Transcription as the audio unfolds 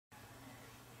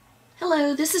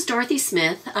Hello, this is Dorothy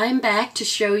Smith. I'm back to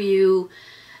show you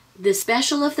the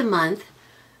special of the month,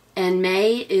 and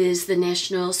May is the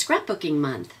National Scrapbooking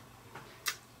Month.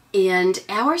 And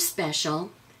our special,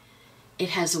 it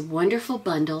has a wonderful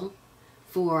bundle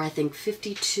for I think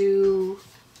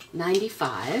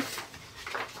 $52.95.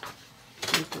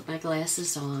 Let me put my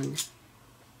glasses on.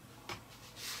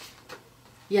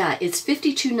 Yeah, it's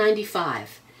 $52.95,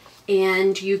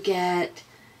 and you get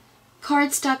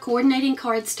cardstock, coordinating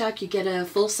cardstock, you get a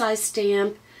full-size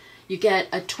stamp, you get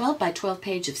a 12 by 12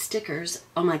 page of stickers.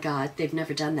 Oh my God, they've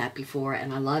never done that before,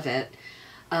 and I love it.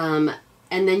 And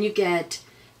then you get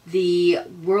the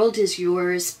World is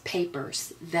Yours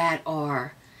papers that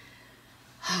are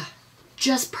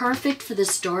just perfect for the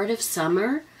start of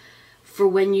summer, for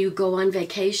when you go on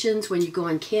vacations, when you go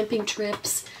on camping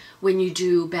trips, when you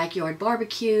do backyard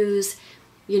barbecues.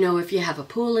 You know, if you have a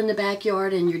pool in the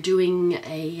backyard and you're doing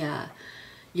a,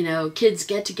 kids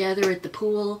get together at the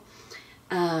pool.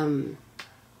 Anyway,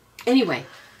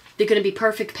 they're going to be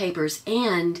perfect papers.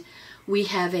 And we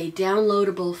have a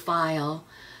downloadable file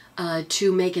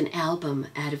to make an album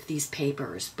out of these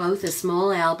papers. Both a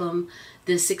small album,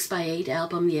 the 6x8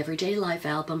 album, the Everyday Life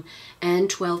album, and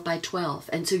 12 by 12.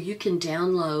 And so you can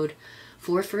download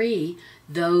for free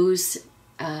those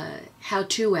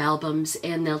how-to albums,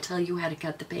 and they'll tell you how to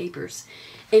cut the papers.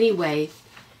 Anyway,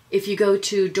 if you go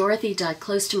to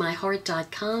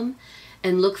dorothy.closetomyheart.com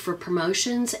and look for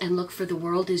promotions and look for The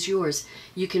World Is Yours,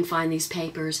 you can find these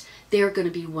papers. They're going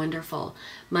to be wonderful.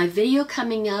 My video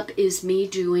coming up is me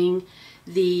doing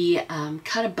the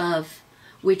cut above,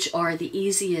 which are the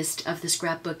easiest of the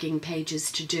scrapbooking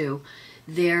pages to do.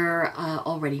 They're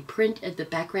already printed. The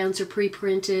backgrounds are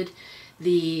pre-printed.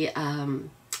 The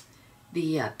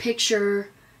picture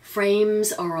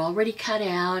frames are already cut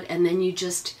out, and then you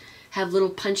just have little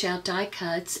punch-out die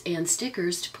cuts and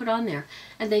stickers to put on there,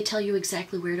 and they tell you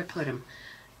exactly where to put them.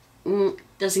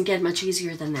 Doesn't get much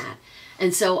easier than that.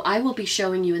 And so I will be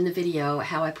showing you in the video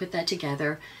how I put that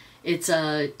together. It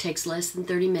takes less than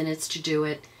 30 minutes to do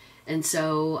it, and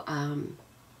so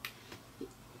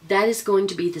that is going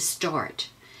to be the start.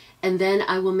 And then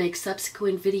I will make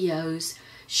subsequent videos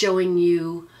showing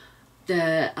you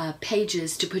the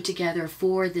pages to put together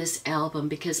for this album,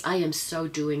 because I am so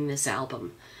doing this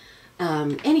album.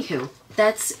 Anywho,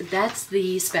 that's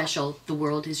the special, The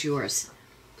World Is Yours.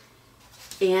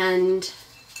 And,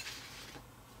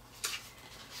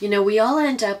 you know, we all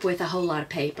end up with a whole lot of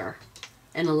paper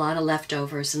and a lot of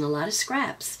leftovers and a lot of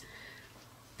scraps.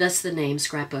 That's the name,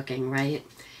 scrapbooking, right?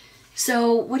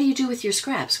 So what do you do with your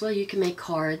scraps? Well, you can make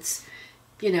cards.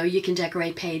 You know, you can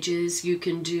decorate pages. You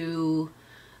can do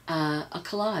a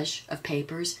collage of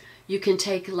papers. You can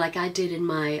take, like I did in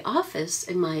my office,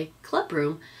 in my club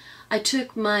room, I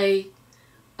took my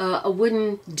a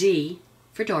wooden D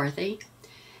for Dorothy,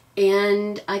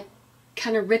 and I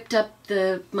kind of ripped up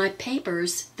my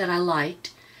papers that I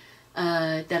liked,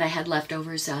 that I had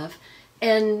leftovers of,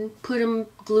 and glued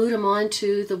them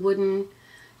onto the wooden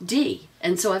D.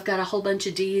 And so I've got a whole bunch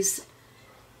of D's.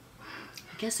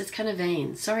 I guess it's kind of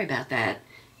vain. Sorry about that.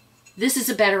 This is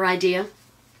a better idea.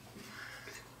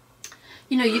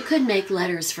 You know, you could make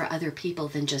letters for other people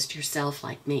than just yourself,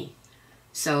 like me.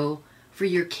 So for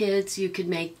your kids, you could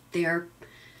make their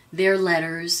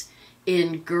letters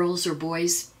in girls' or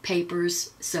boys'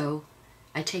 papers. So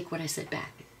I take what I said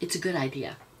back. It's a good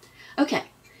idea. Okay.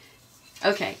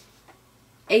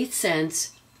 8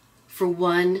 cents for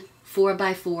one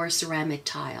 4x4 ceramic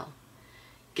tile.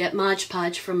 Get Mod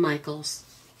Podge from Michael's.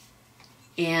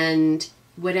 And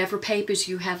whatever papers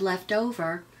you have left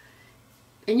over,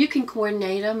 and you can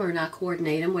coordinate them or not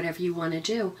coordinate them, whatever you want to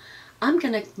do. I'm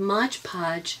going to Mod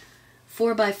Podge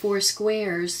 4x4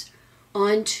 squares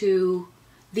onto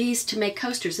these to make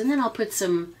coasters. And then I'll put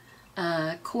some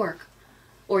cork,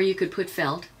 or you could put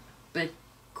felt, but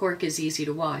cork is easy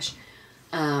to wash,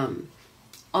 on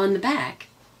the back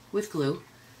with glue.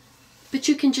 But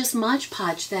you can just Mod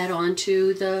Podge that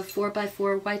onto the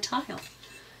 4x4 white tile.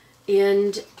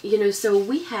 And, you know, so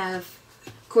we have,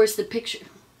 of course, the Picture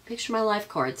My Life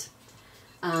cards.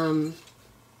 And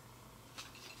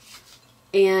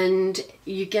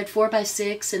you get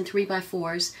 4x6 and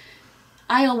 3x4s.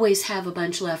 I always have a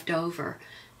bunch left over.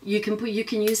 You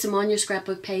can use them on your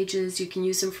scrapbook pages. You can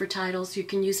use them for titles. You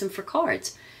can use them for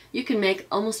cards. You can make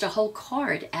almost a whole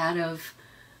card out of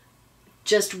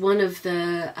just one of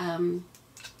the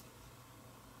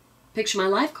Picture My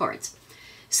Life cards.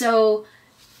 So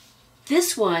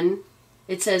this one,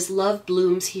 it says "Love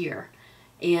Blooms Here,"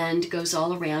 and goes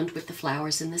all around with the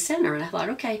flowers in the center. And I thought,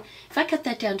 okay, if I cut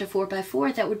that down to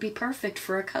 4x4, that would be perfect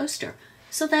for a coaster.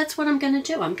 So that's what I'm going to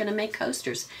do. I'm going to make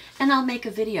coasters, and I'll make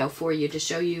a video for you to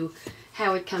show you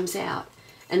how it comes out.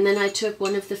 And then I took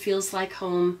one of the Feels Like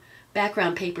Home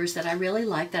background papers that I really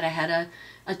liked, that I had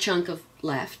a chunk of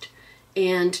left,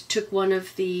 and took one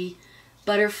of the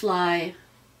Butterfly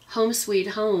Home Sweet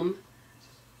Home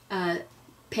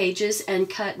pages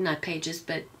and not pages,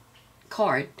 but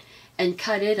card, and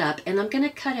cut it up. And I'm going to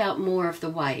cut out more of the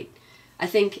white. I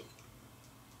think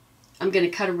I'm going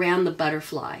to cut around the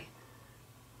butterfly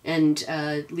and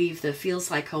leave the Feels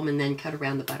Like Home and then cut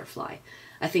around the butterfly.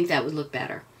 I think that would look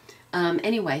better.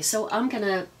 Anyway, so I'm going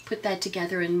to put that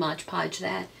together and Mod Podge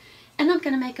that. And I'm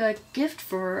going to make a gift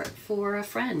for a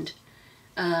friend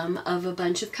of a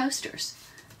bunch of coasters.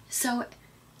 So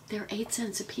they're 8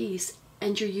 cents a piece,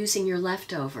 and you're using your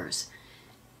leftovers.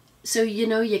 So, you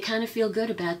know, you kind of feel good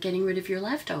about getting rid of your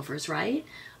leftovers, right?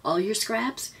 All your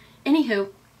scraps. Anywho,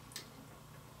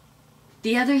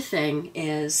 the other thing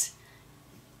is,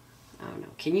 I don't know,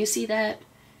 can you see that?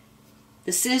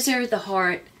 The scissor, the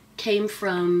heart, came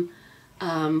from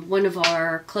one of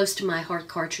our Close to My Heart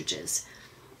cartridges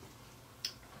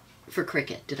for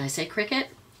Cricut. Did I say Cricut?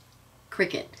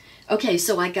 Cricut. Okay,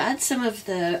 so I got some of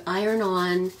the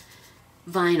iron-on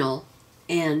vinyl,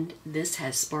 and this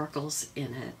has sparkles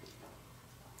in it.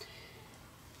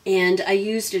 And I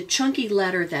used a chunky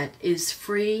letter that is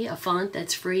free, a font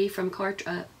that's free from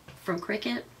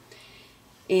Cricut.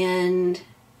 And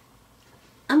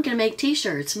I'm going to make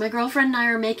t-shirts. My girlfriend and I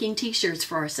are making t-shirts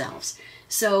for ourselves.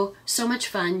 So much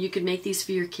fun. You can make these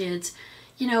for your kids.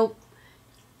 You know,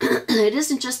 it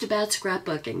isn't just about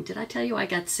scrapbooking. Did I tell you I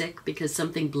got sick because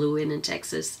something blew in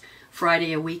Texas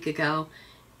Friday a week ago?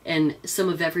 And some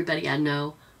of everybody I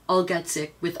know all got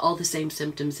sick with all the same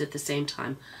symptoms at the same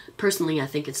time. Personally, I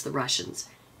think it's the Russians.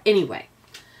 Anyway,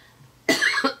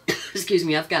 excuse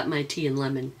me, I've got my tea and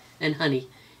lemon and honey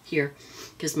here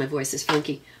because my voice is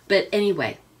funky. But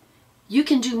anyway, you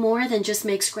can do more than just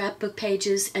make scrapbook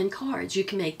pages and cards. You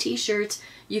can make t-shirts,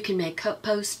 you can make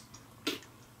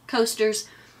coasters.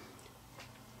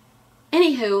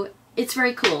 Anywho, it's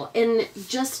very cool. And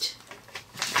just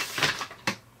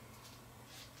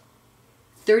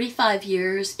 35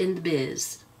 years in the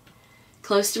biz.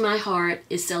 Close to My Heart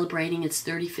is celebrating its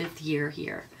 35th year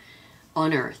here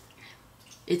on Earth.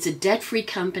 It's a debt-free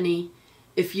company.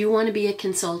 If you want to be a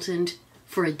consultant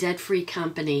for a debt-free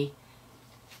company,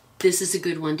 this is a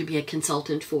good one to be a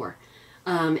consultant for.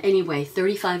 Anyway,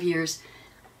 35 years.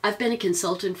 I've been a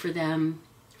consultant for them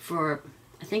for,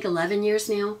 I think, 11 years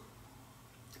now.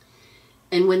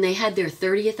 And when they had their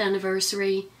 30th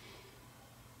anniversary,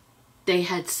 they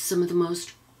had some of the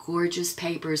most gorgeous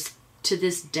papers. To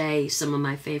this day, some of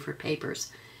my favorite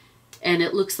papers. And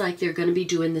it looks like they're going to be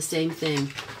doing the same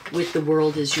thing with The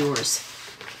World Is Yours.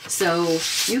 So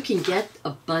you can get a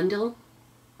bundle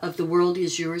of The World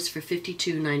Is Yours for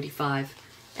 $52.95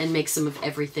 and make some of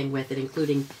everything with it,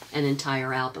 including an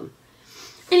entire album.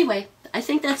 Anyway, I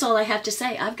think that's all I have to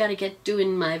say. I've got to get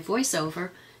doing my voiceover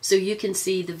so you can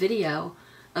see the video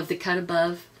of the cut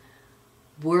above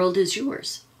World Is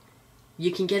Yours.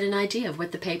 You can get an idea of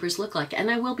what the papers look like, and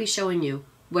I will be showing you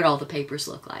what all the papers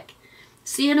look like.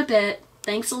 See you in a bit.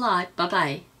 Thanks a lot.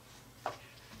 Bye-bye.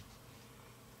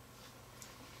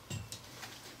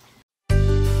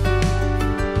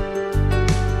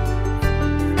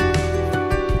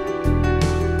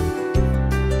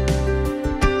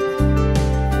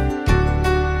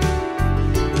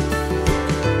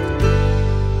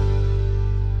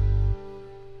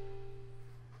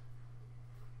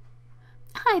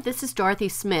 Hi, this is Dorothy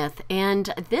Smith,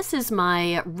 and this is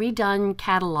my redone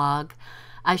catalog.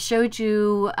 I showed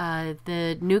you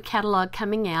the new catalog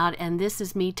coming out, and this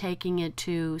is me taking it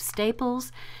to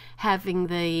Staples, having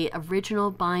the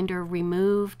original binder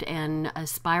removed and a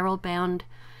spiral bound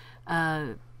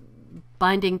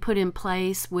binding put in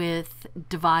place with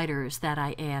dividers that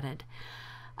I added.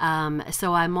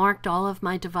 So I marked all of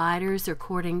my dividers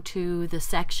according to the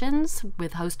sections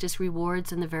with Hostess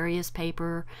Rewards and the various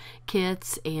paper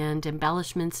kits and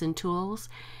embellishments and tools.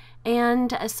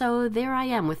 And so there I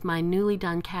am with my newly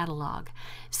done catalog.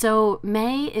 So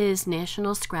May is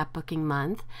National Scrapbooking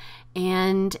Month,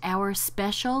 and our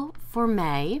special for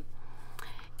May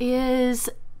is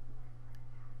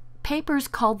papers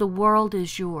called The World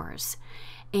Is Yours.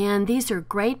 And these are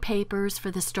great papers for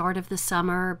the start of the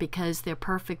summer because they're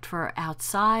perfect for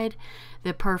outside.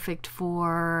 They're perfect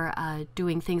for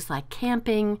doing things like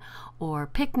camping or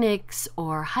picnics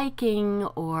or hiking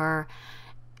or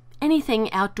anything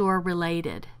outdoor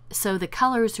related. So the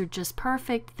colors are just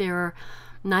perfect. They're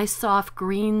nice soft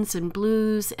greens and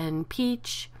blues and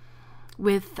peach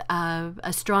with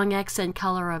a strong accent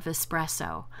color of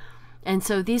espresso. And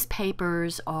so these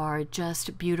papers are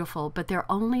just beautiful, but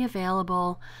they're only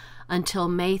available until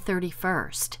May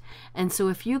 31st. And so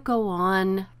if you go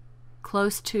on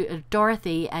close to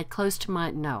Dorothy at close to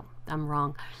my, no, I'm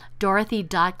wrong,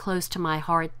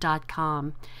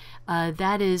 dorothy.closetomyheart.com.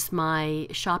 That is my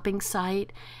shopping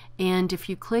site. And if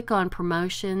you click on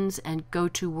promotions and go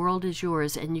to World is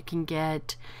Yours, and you can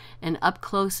get an up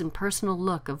close and personal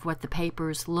look of what the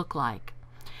papers look like.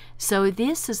 So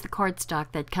this is the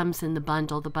cardstock that comes in the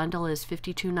bundle. The bundle is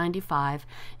 $52.95.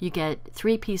 You get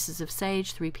 3 pieces of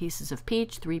sage, 3 pieces of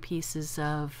peach, 3 pieces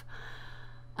of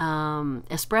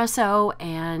espresso,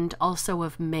 and also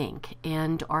of mink.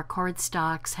 And our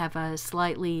cardstocks have a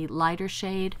slightly lighter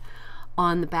shade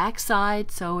on the back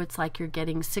side, so it's like you're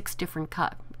getting 6 different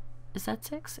is that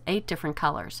 6? 8 different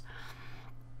colors.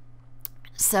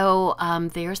 So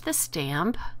there's the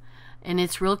stamp, and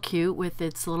it's real cute with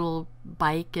its little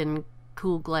bike and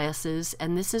cool glasses.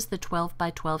 And this is the 12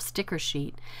 by 12 sticker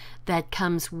sheet that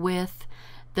comes with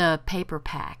the paper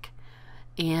pack.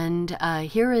 And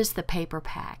here is the paper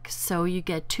pack. So you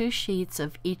get 2 sheets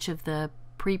of each of the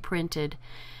pre-printed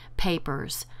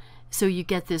papers. So you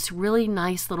get this really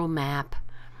nice little map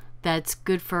that's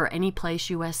good for any place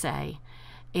USA.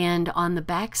 And on the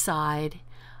back side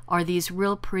are these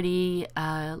real pretty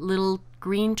little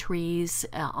green trees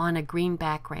on a green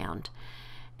background.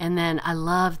 And then I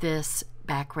love this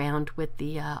background with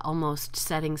the almost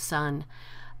setting sun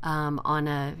on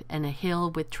a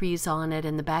hill with trees on it,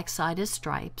 and the back side is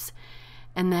stripes.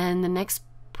 And then the next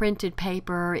printed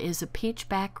paper is a peach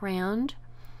background,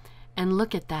 and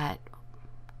look at that,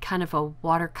 kind of a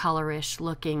watercolorish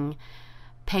looking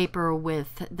paper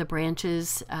with the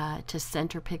branches to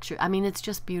center picture. I mean, it's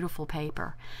just beautiful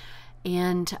paper.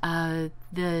 And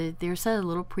there's a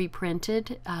little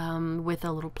pre-printed with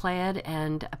a little plaid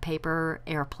and a paper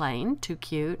airplane, too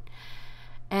cute,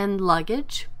 and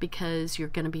luggage because you're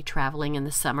going to be traveling in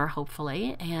the summer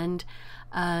hopefully, and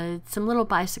some little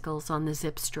bicycles on the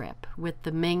zip strip with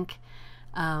the mink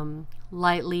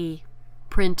lightly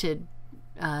printed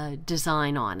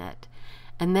design on it.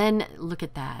 And then look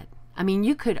at that. I mean,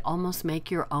 you could almost make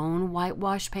your own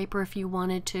whitewash paper if you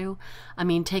wanted to. I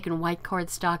mean, taking white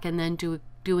cardstock and then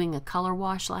doing a color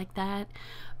wash like that.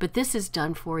 But this is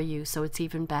done for you, so it's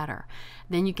even better.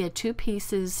 Then you get 2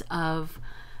 pieces of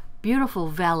beautiful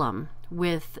vellum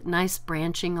with nice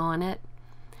branching on it,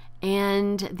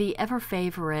 and the ever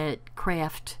favorite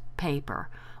kraft paper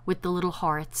with the little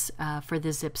hearts for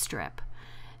the zip strip.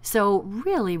 So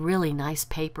really, really nice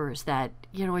papers that,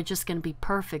 you know, are just going to be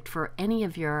perfect for any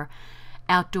of your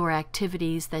outdoor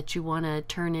activities that you want to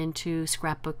turn into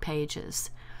scrapbook pages.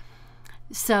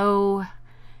 So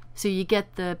you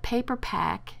get the paper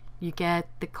pack, you get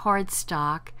the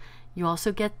cardstock, you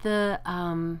also get the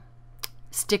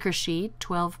sticker sheet,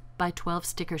 12 by 12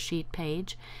 sticker sheet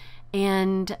page,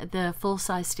 and the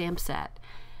full-size stamp set.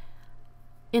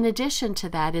 In addition to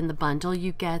that, in the bundle,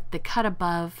 you get the cut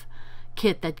above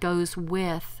kit that goes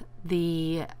with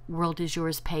the World is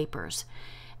Yours papers.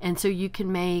 And so you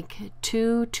can make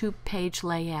 2 2-page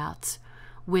layouts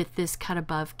with this cut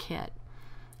above kit.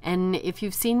 And if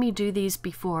you've seen me do these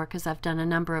before, because I've done a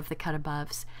number of the cut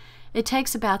aboves, it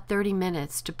takes about 30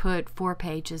 minutes to put 4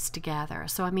 pages together.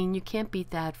 So I mean, you can't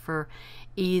beat that for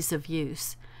ease of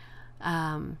use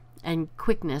and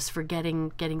quickness for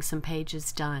getting some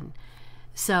pages done.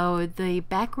 So the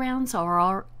backgrounds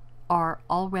are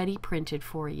already printed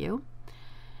for you,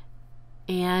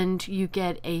 and you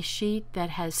get a sheet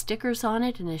that has stickers on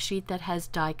it and a sheet that has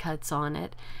die cuts on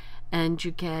it, and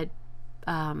you get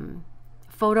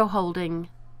photo holding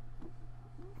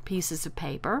pieces of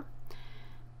paper,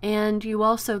 and you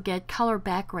also get color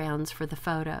backgrounds for the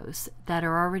photos that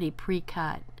are already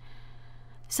pre-cut.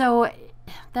 So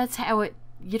that's how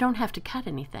you don't have to cut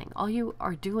anything. All you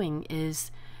are doing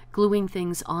is gluing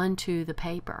things onto the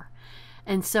paper.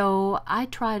 And so I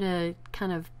try to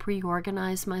kind of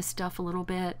pre-organize my stuff a little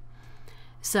bit.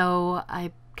 So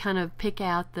I kind of pick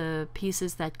out the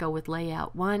pieces that go with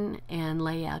layout 1 and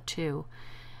layout 2,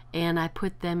 and I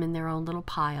put them in their own little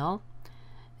pile.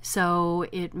 So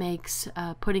it makes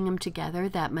putting them together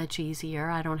that much easier.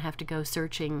 I don't have to go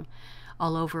searching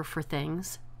all over for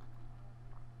things.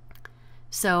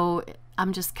 So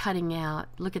I'm just cutting out,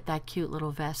 look at that cute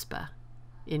little Vespa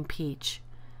in peach.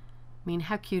 I mean,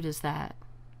 how cute is that?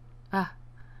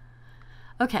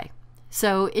 Okay,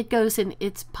 so it goes in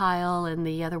its pile and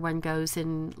the other one goes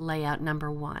in layout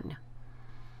number 1.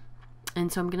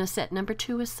 And so I'm going to set number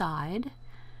 2 aside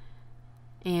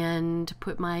and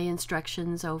put my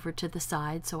instructions over to the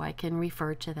side so I can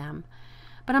refer to them.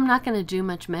 But I'm not going to do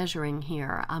much measuring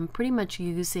here. I'm pretty much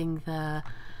using the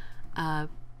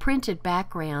printed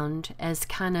background as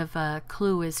kind of a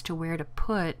clue as to where to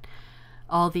put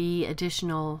all the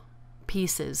additional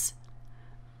pieces.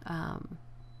 And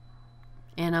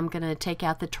I'm going to take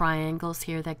out the triangles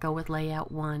here that go with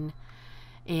layout 1,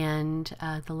 and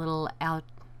the little out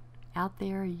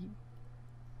there,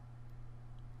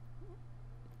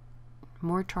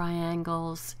 more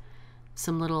triangles,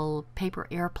 some little paper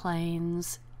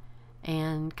airplanes,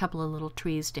 and a couple of little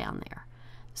trees down there.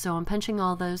 So I'm punching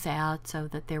all those out so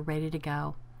that they're ready to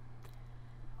go,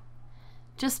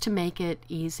 just to make it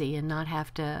easy and not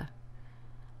have to.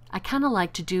 I kind of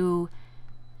like to do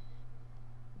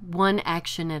one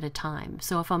action at a time.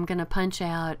 So if I'm going to punch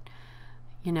out,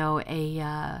 you know,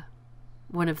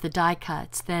 one of the die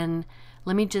cuts, then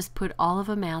let me just put all of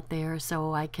them out there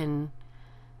so I can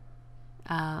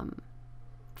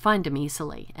find them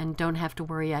easily and don't have to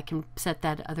worry. I can set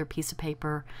that other piece of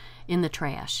paper in the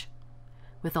trash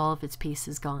with all of its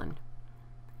pieces gone.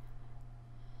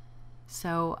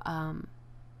 So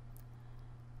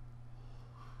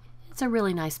it's a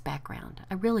really nice background.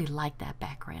 I really like that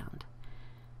background.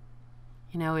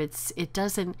 You know, it's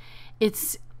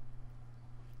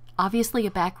obviously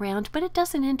a background, but it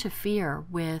doesn't interfere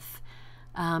with,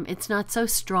 it's not so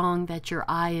strong that your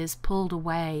eye is pulled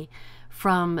away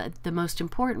from the most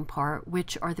important part,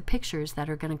 which are the pictures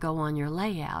that are going to go on your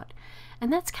layout.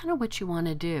 And that's kind of what you want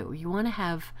to do. You want to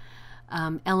have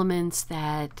elements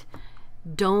that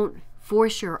don't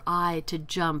force your eye to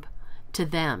jump to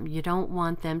them. You don't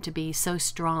want them to be so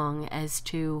strong as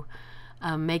to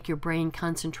make your brain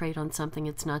concentrate on something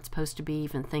it's not supposed to be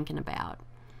even thinking about.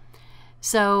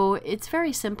 So it's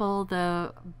very simple.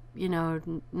 The, you know,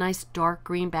 nice dark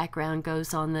green background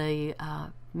goes on the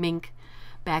mink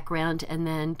background, and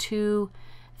then 2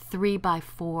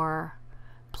 3x4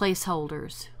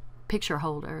 placeholders, picture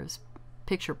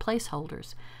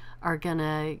placeholders are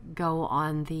gonna go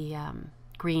on the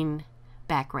green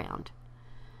background.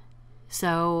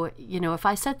 So, you know, if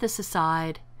I set this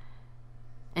aside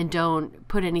and don't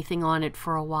put anything on it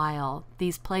for a while,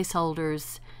 these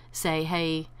placeholders say,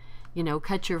 hey, you know,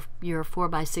 cut your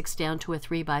 4x6 down to a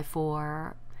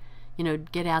 3x4, you know,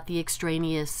 get out the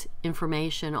extraneous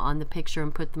information on the picture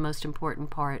and put the most important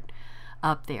part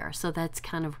up there. So that's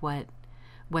kind of what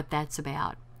that's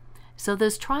about. So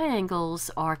those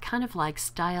triangles are kind of like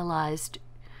stylized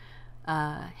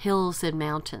hills and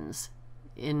mountains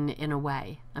in a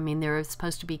way. I mean, they're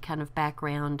supposed to be kind of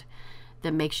background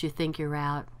that makes you think you're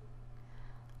out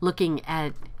looking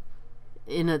at,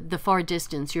 in the far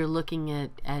distance, you're looking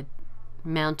at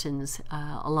mountains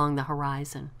along the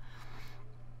horizon.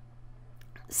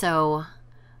 So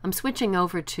I'm switching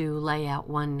over to layout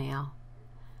 1 now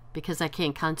because I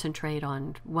can't concentrate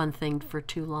on one thing for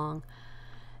too long.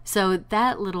 So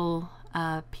that little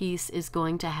piece is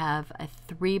going to have a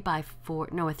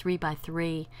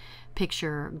 3x3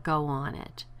 picture go on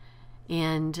it,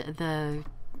 and the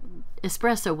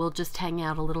espresso will just hang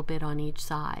out a little bit on each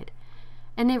side.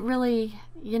 And it really,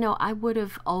 you know, I would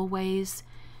have always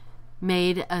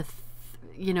made a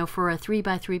you know, for a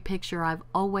 3x3 picture, I've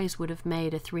always would have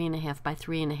made a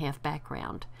 3.5x3.5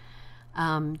 background,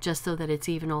 just so that it's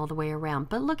even all the way around.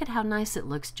 But look at how nice it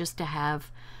looks just to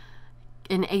have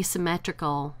an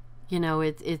asymmetrical, you know,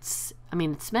 it's I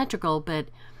mean, it's symmetrical, but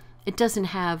it doesn't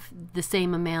have the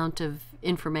same amount of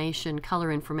information,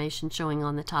 color information showing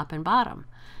on the top and bottom.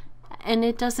 And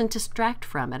it doesn't distract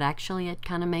from it. Actually, it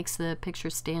kind of makes the picture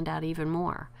stand out even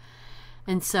more.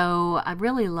 And so I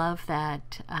really love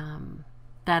that,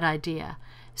 that idea.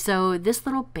 So this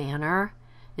little banner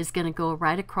is going to go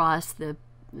right across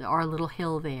our little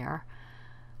hill there.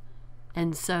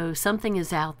 And so something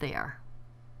is out there.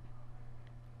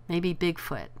 Maybe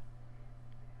Bigfoot.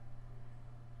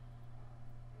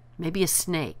 Maybe a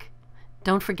snake.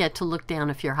 Don't forget to look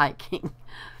down if you're hiking.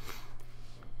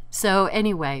 So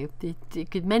anyway,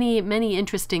 many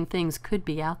interesting things could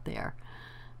be out there.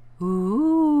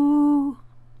 Ooh.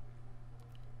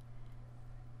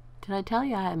 Did I tell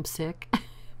you I am sick?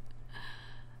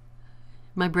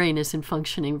 My brain isn't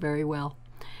functioning very well.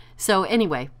 So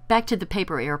anyway, back to the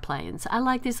paper airplanes. I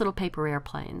like these little paper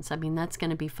airplanes. I mean, that's going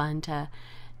to be fun to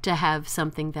have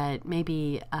something that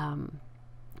maybe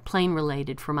plane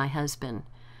related for my husband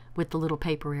with the little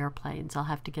paper airplanes. I'll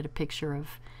have to get a picture of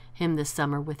him this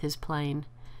summer with his plane.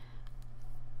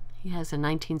 He has a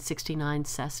 1969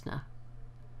 Cessna.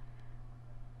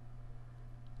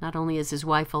 Not only is his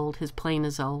wife old, his plane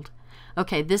is old.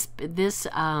 Okay, this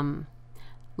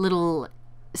little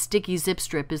sticky zip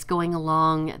strip is going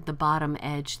along the bottom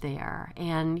edge there.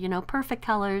 And, you know, perfect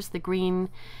colors, the green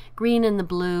and the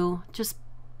blue, just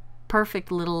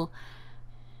perfect little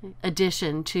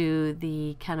addition to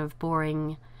the kind of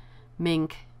boring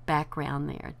mink background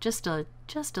there. Just a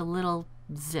little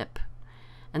zip.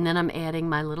 And then I'm adding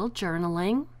my little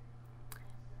journaling,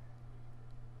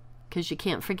 because you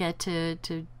can't forget to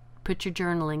put your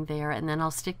journaling there, and then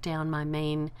I'll stick down my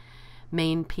main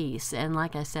piece. And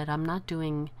like I said, I'm not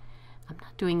doing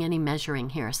any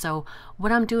measuring here. So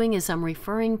what I'm doing is I'm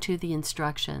referring to the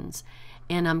instructions,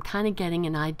 and I'm kind of getting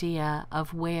an idea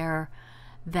of where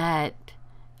that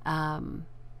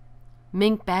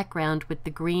mink background with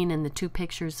the green and the two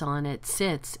pictures on it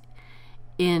sits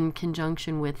in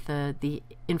conjunction with the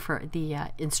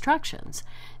instructions.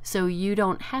 So you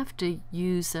don't have to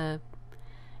use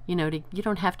you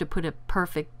don't have to put a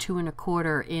perfect 2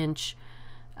 1/4 inch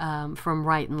from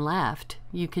right and left.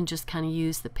 You can just kind of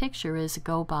use the picture as a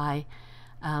go-by,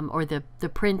 or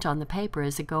the print on the paper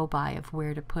as a go-by of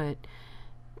where to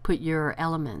put your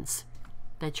elements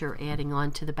that you're adding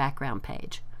on to the background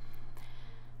page.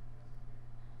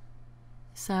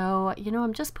 So,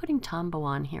 I'm just putting Tombow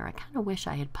on here. I kind of wish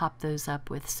I had popped those up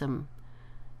with some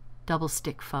double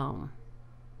stick foam.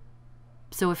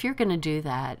 So if you're going to do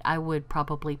that, I would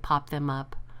probably pop them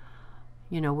up,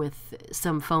 with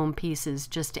some foam pieces,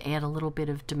 just to add a little bit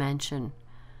of dimension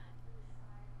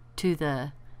to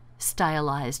the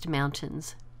stylized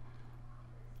mountains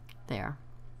there.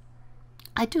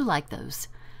 I do like those,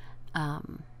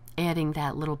 adding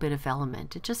that little bit of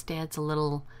element. It just adds a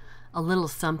little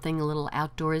something, a little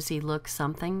outdoorsy look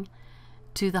something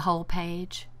to the whole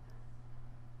page.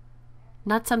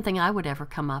 Not something I would ever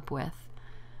come up with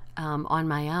on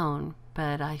my own,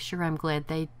 but I sure am glad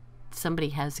somebody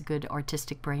has a good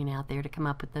artistic brain out there to come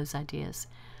up with those ideas.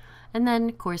 And then,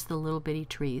 of course, the little bitty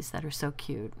trees that are so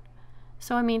cute.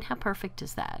 So, I mean, how perfect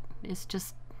is that? It's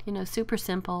just, super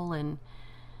simple, and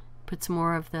put some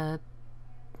more of the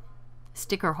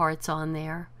sticker hearts on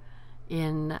there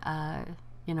in,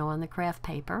 on the craft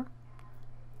paper.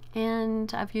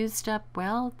 And I've used up,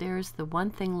 well, there's the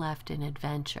one thing left in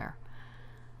adventure.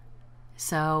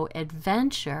 So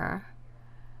adventure,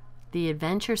 the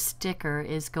adventure sticker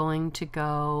is going to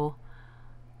go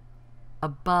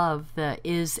above the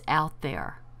is out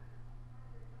there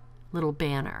little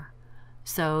banner.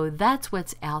 So that's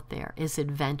what's out there, is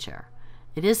adventure.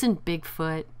 It isn't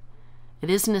Bigfoot. It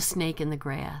isn't a snake in the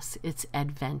grass. It's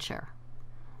adventure.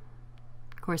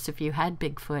 Of course, if you had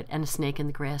Bigfoot and a snake in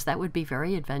the grass, that would be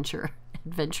very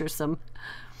adventuresome.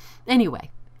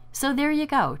 Anyway, so there you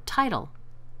go. Title,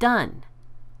 done.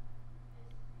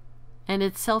 And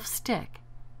it's self-stick.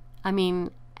 I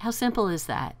mean, how simple is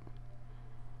that?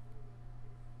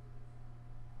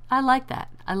 I like that.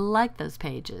 I like those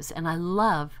pages, and I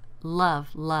love,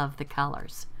 love, love the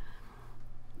colors.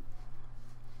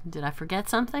 Did I forget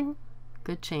something?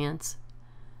 Good chance.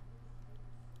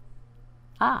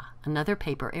 Ah, another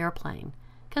paper airplane,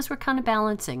 because we're kind of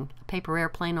balancing a paper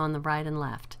airplane on the right and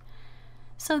left.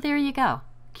 So there you go.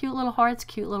 Cute little hearts,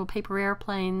 cute little paper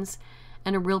airplanes,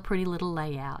 and a real pretty little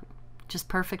layout. Just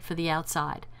perfect for the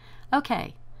outside.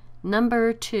 Okay,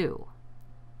 number 2.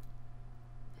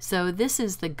 So this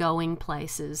is the going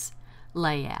places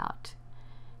layout.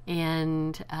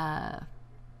 And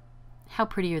how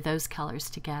pretty are those colors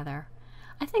together?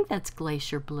 I think that's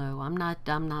glacier blue. I'm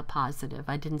not positive.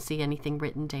 I didn't see anything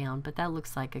written down, but that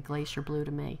looks like a glacier blue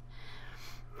to me.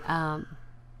 And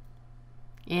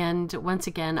once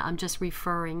again, I'm just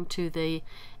referring to the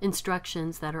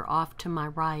instructions that are off to my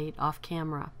right, off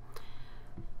camera.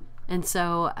 And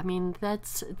so, I mean,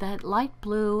 that light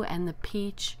blue and the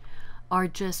peach are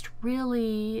just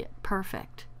really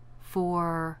perfect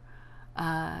for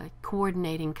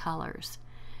coordinating colors.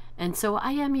 And so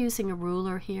I am using a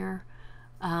ruler here,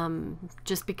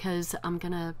 just because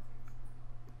I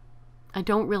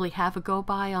don't really have a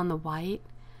go-by on the white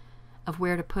of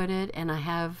where to put it, and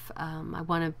I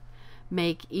want to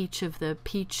make each of the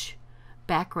peach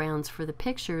backgrounds for the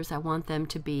pictures, I want them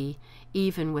to be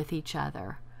even with each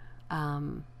other,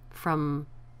 from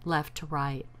left to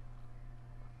right.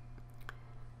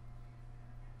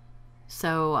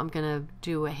 So I'm going to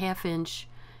do a 1/2 inch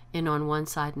in on one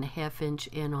side and a 1/2 inch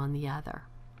in on the other.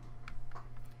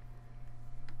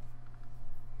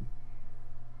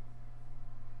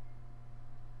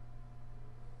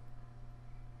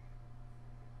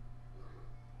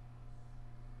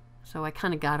 So I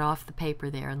kind of got off the paper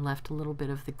there and left a little bit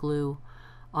of the glue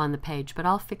on the page, but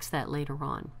I'll fix that later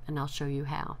on, and I'll show you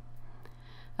how.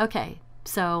 Okay,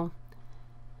 so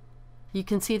you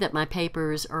can see that my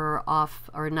papers are off,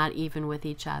 or not even with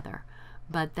each other,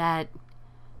 but that's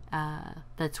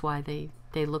why they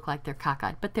look like they're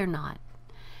cockeyed, but they're not.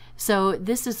 So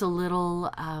this is a little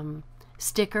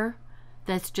sticker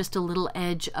that's just a little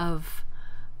edge of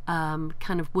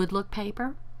kind of wood look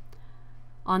paper.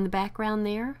 on the background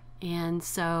there. And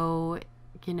so,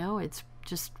 you know, it's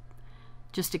just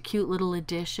a cute little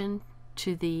addition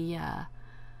to the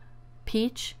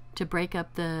peach, to break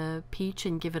up the peach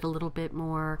and give it a little bit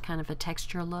more kind of a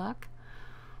texture look.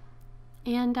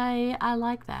 And I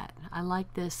like that. I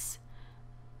like this.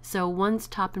 So one's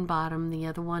top and bottom, the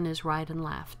other one is right and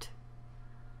left.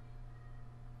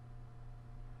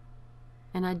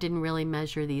 And I didn't really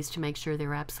measure these to make sure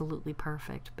they're absolutely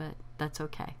perfect, but that's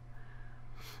okay.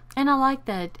 And I like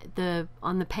that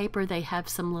on the paper they have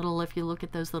some little, if you look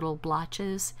at those little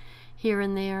blotches here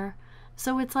and there.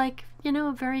 So it's like, you know,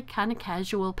 a very kind of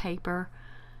casual paper.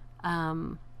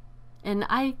 And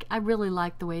I really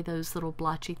like the way those little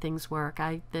blotchy things work.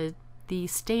 The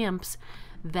stamps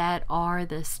that are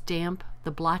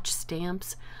the blotch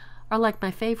stamps are like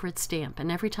my favorite stamp.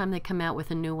 And every time they come out with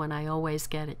a new one, I always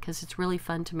get it because it's really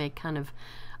fun to make kind of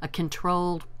a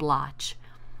controlled blotch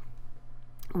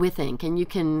with ink. And you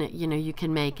can, you know, you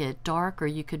can make it dark or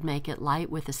you could make it light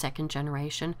with a second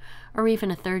generation or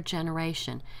even a third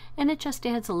generation. And it just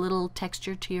adds a little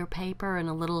texture to your paper and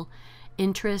a little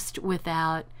interest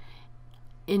without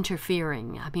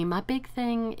interfering. I mean, my big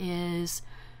thing is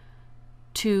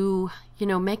to, you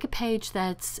know, make a page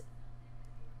that's,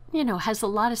 you know, has a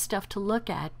lot of stuff to look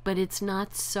at, but it's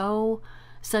not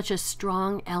such a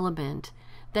strong element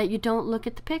that you don't look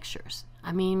at the pictures.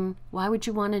 I mean, why would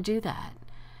you want to do that?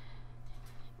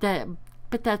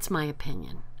 But that's my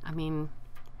opinion. I mean,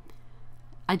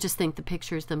 I just think the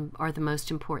pictures are the most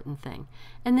important thing.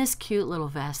 And this cute little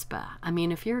Vespa. I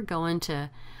mean, if you're going to,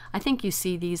 I think you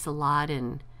see these a lot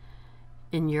in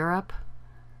Europe.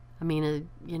 I mean,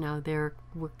 you know,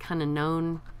 we're kind of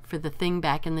known for the thing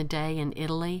back in the day in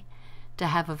Italy to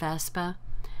have a Vespa.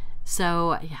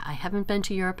 So yeah, I haven't been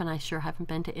to Europe and I sure haven't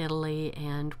been to Italy.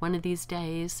 And one of these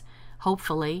days,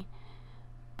 hopefully,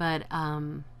 but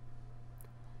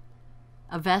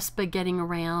a Vespa getting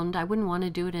around, I wouldn't want to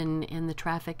do it in the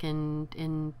traffic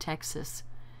in Texas.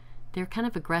 They're kind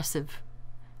of aggressive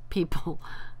people,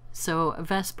 so a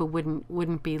Vespa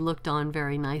wouldn't be looked on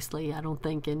very nicely, I don't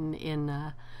think,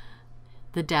 in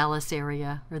the Dallas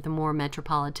area or the more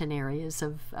metropolitan areas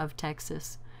of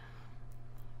Texas.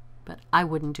 But I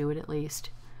wouldn't do it, at least.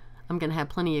 I'm going to have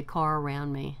plenty of car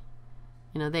around me.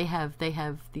 You know, they have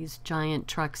these giant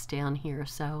trucks down here,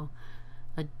 so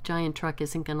a giant truck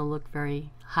isn't going to look very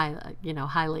high, you know,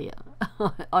 highly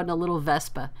on a little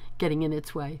Vespa getting in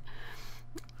its way.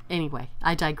 Anyway,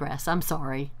 I digress. I'm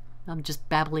sorry. I'm just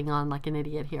babbling on like an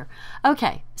idiot here.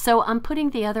 Okay, so I'm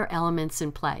putting the other elements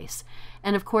in place.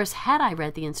 And of course, had I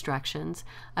read the instructions,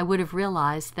 I would have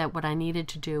realized that what I needed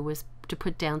to do was to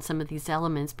put down some of these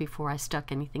elements before I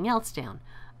stuck anything else down.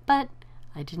 But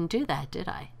I didn't do that, did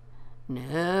I?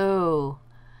 No.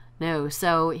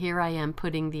 So here I am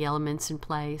putting the elements in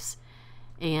place,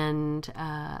 and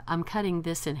I'm cutting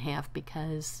this in half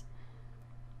because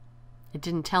it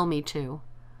didn't tell me to,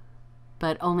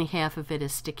 but only half of it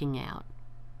is sticking out.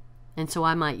 And so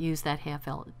I might use that half,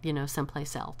 you know,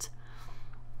 someplace else.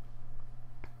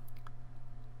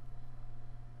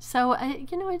 So,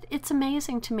 you know, it's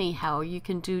amazing to me how you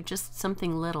can do just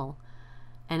something little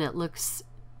and it looks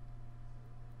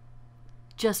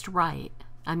just right.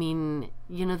 I mean,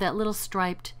 you know, that little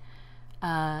striped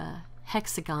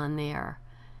hexagon there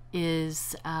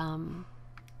is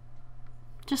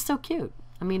just so cute.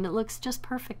 I mean, it looks just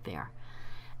perfect there.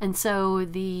 And so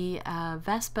the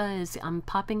Vespa is, I'm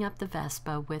popping up the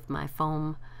Vespa with my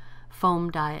foam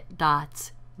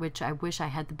dots, which I wish I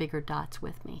had the bigger dots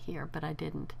with me here, but I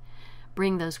didn't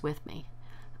bring those with me.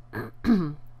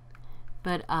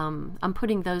 But I'm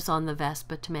putting those on the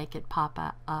Vespa to make it pop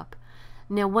up.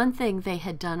 Now, one thing they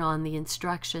had done on the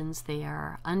instructions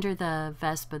there, under the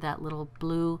Vespa, that little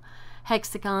blue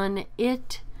hexagon,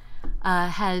 it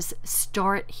has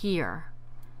start here.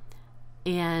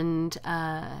 And,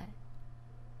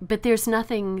 but there's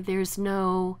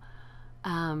no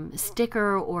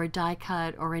sticker or die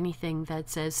cut or anything that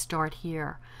says start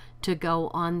here to go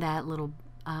on that little,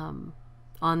 on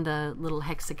the little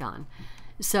hexagon.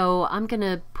 So I'm going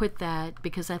to put that,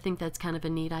 because I think that's kind of a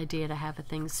neat idea to have a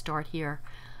thing start here,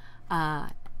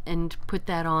 and put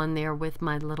that on there with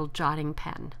my little jotting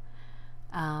pen.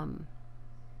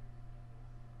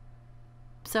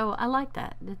 So I like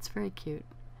that. It's very cute.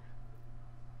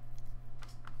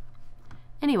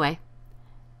 Anyway,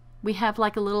 we have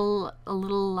like a little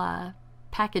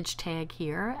package tag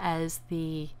here as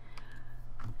the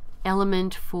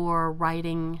element for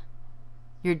writing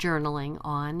your journaling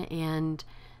on, and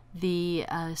the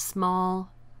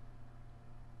small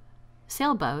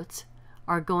sailboats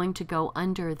are going to go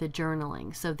under the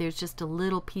journaling. So there's just a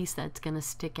little piece that's going to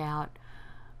stick out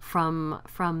from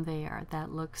there.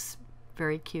 That looks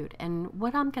very cute. And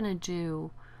what I'm going to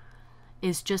do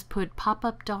is just put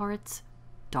pop-up darts,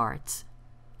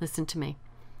 listen to me,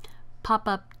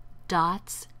 pop-up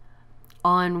dots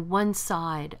on one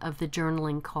side of the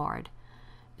journaling card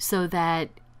so that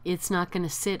it's not going to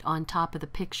sit on top of the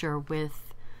picture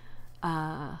with,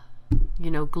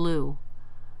 you know, glue.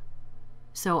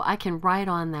 So I can write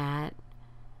on that,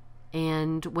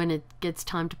 and when it gets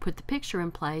time to put the picture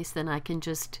in place, then I can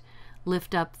just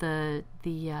lift up the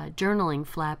journaling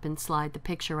flap and slide the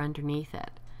picture underneath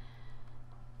it.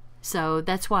 So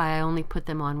that's why I only put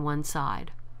them on one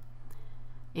side.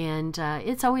 And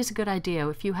it's always a good idea,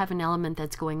 if you have an element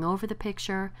that's going over the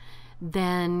picture,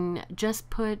 then just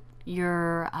put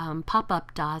your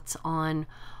pop-up dots on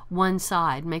one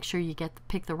side. Make sure you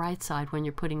pick the right side when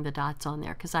you're putting the dots on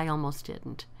there, because I almost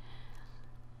didn't.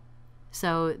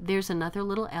 So there's another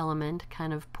little element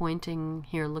kind of pointing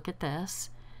here, look at this.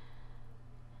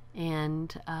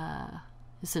 And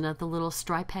there's another little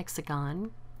stripe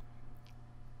hexagon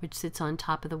which sits on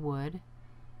top of the wood.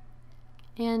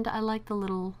 And I like the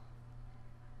little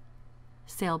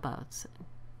sailboats.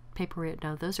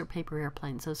 No, those are paper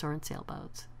airplanes. Those aren't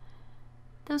sailboats.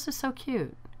 Those are so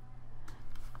cute.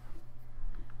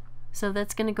 So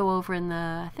that's going to go over in the,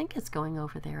 I think it's going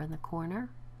over there in the corner.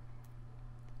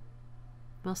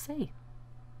 We'll see.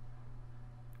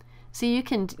 See, you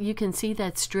can see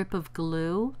that strip of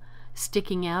glue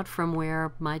sticking out from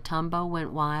where my Tombow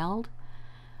went wild.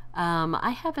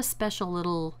 I have a special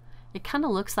little, it kind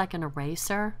of looks like an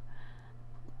eraser,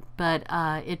 but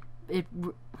it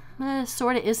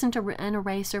sort of isn't an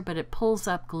eraser, but it pulls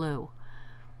up glue.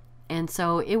 And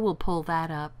so it will pull that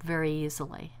up very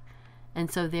easily. And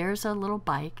so there's a little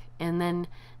bike, and then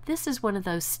this is one of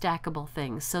those stackable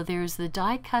things. So there's the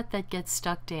die cut that gets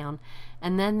stuck down,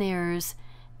 and then there's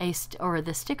or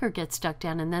the sticker gets stuck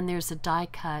down, and then there's a die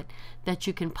cut that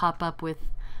you can pop up with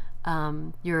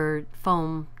your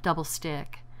foam double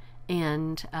stick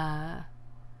and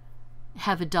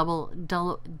have a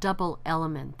double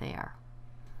element there.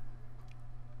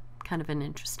 Kind of an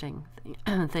interesting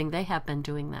thing. They have been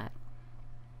doing that.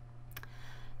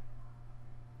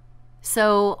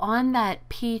 So on that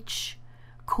peach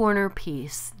corner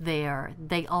piece there,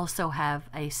 they also have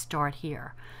a start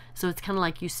here. So it's kind of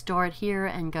like you start here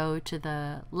and go to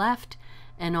the left,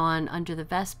 and on under the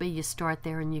Vespa you start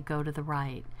there and you go to the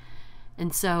right.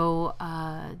 And so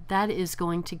that is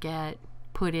going to get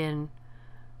put in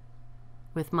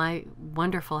with my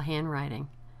wonderful handwriting.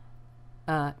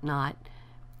 But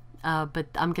I'm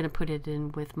going to put it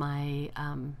in with my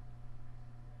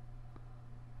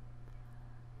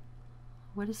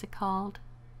what is it called?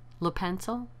 Le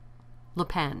pencil? Le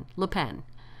pen.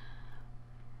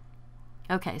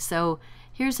 Okay, so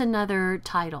here's another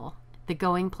title, The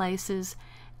Going Places,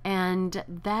 and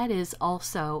that is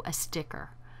also a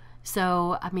sticker.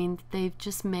 So, I mean, they've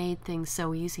just made things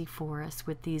so easy for us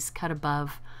with these cut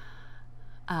above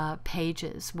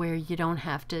pages where you don't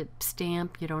have to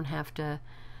stamp, you don't have to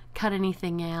cut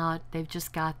anything out. They've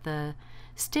just got the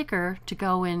sticker to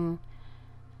go in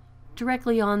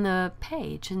directly on the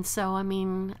page. And so, I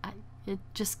mean, it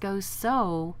just goes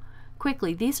so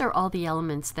quickly. These are all the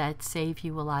elements that save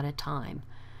you a lot of time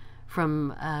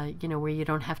from, you know, where you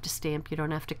don't have to stamp, you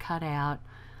don't have to cut out.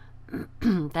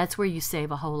 That's where you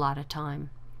save a whole lot of time.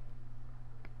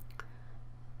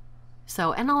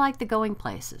 So, and I like the going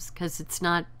places because it's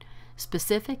not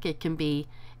specific. It can be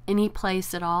any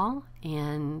place at all.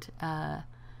 And,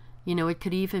 you know, it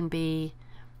could even be,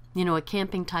 you know, a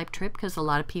camping type trip, because a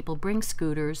lot of people bring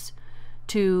scooters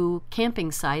to camping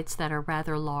sites that are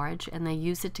rather large and they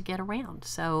use it to get around.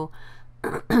 So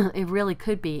it really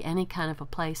could be any kind of a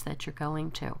place that you're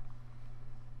going to.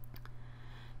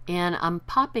 And I'm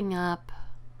popping up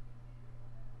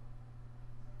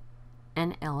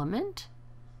an element.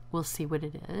 We'll see what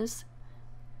it is.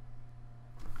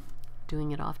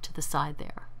 Doing it off to the side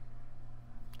there.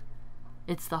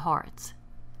 It's the hearts.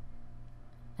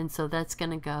 And so that's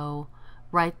going to go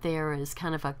right there as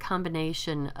kind of a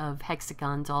combination of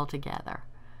hexagons all together,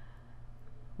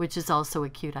 which is also a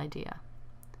cute idea.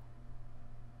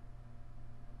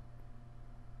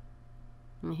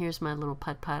 And here's my little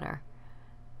putt-putter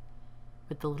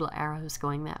with the little arrows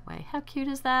going that way. How cute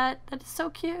is that? That is so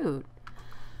cute.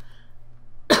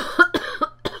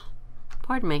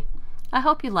 Pardon me. I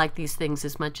hope you like these things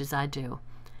as much as I do.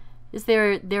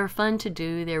 They're fun to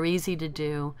do, they're easy to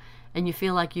do, and you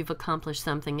feel like you've accomplished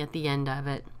something at the end of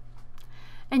it.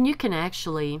 And you can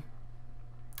actually,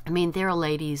 I mean, there are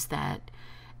ladies that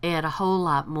add a whole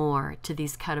lot more to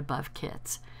these cut above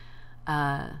kits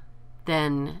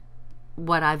than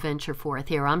what I venture forth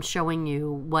here. I'm showing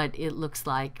you what it looks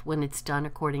like when it's done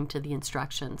according to the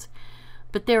instructions.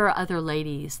 But there are other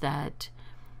ladies that,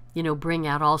 you know, bring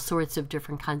out all sorts of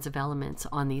different kinds of elements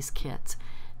on these kits.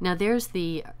 Now there's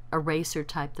the eraser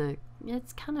type.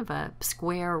 It's kind of a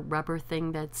square rubber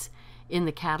thing that's in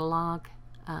the catalog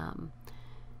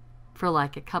for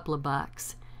like a couple of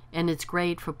bucks. And it's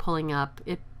great for pulling up,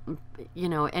 you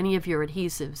know, any of your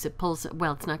adhesives. It pulls,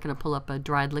 well, it's not going to pull up a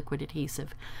dried liquid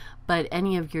adhesive, but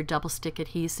any of your double stick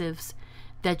adhesives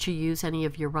that you use, any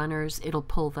of your runners, it'll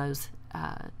pull those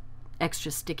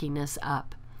extra stickiness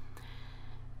up.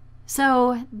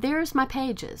 So there's my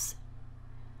pages.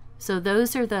 So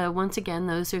those are the, once again,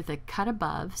 those are the cut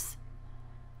aboves.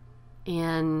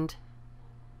 And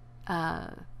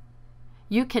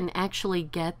you can actually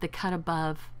get the cut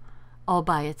above all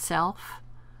by itself.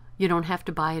 You don't have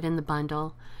to buy it in the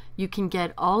bundle. You can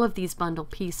get all of these bundle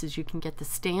pieces. You can get the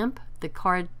stamp, the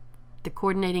card, the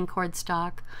coordinating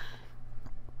cardstock,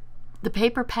 the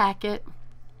paper packet,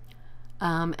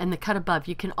 and the cut above.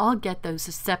 You can all get those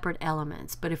as separate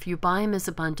elements, but if you buy them as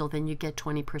a bundle, then you get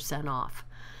 20% off.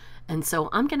 And so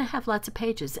I'm going to have lots of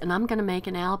pages, and I'm going to make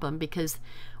an album, because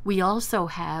we also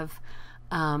have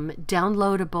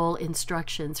downloadable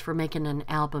instructions for making an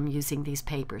album using these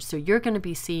papers. So you're going to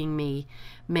be seeing me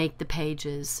make the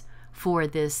pages for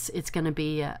this. It's going to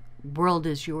be a World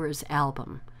is Yours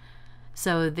album.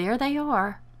 So there they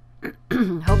are.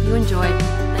 Hope you enjoyed.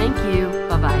 Thank you.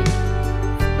 Bye-bye.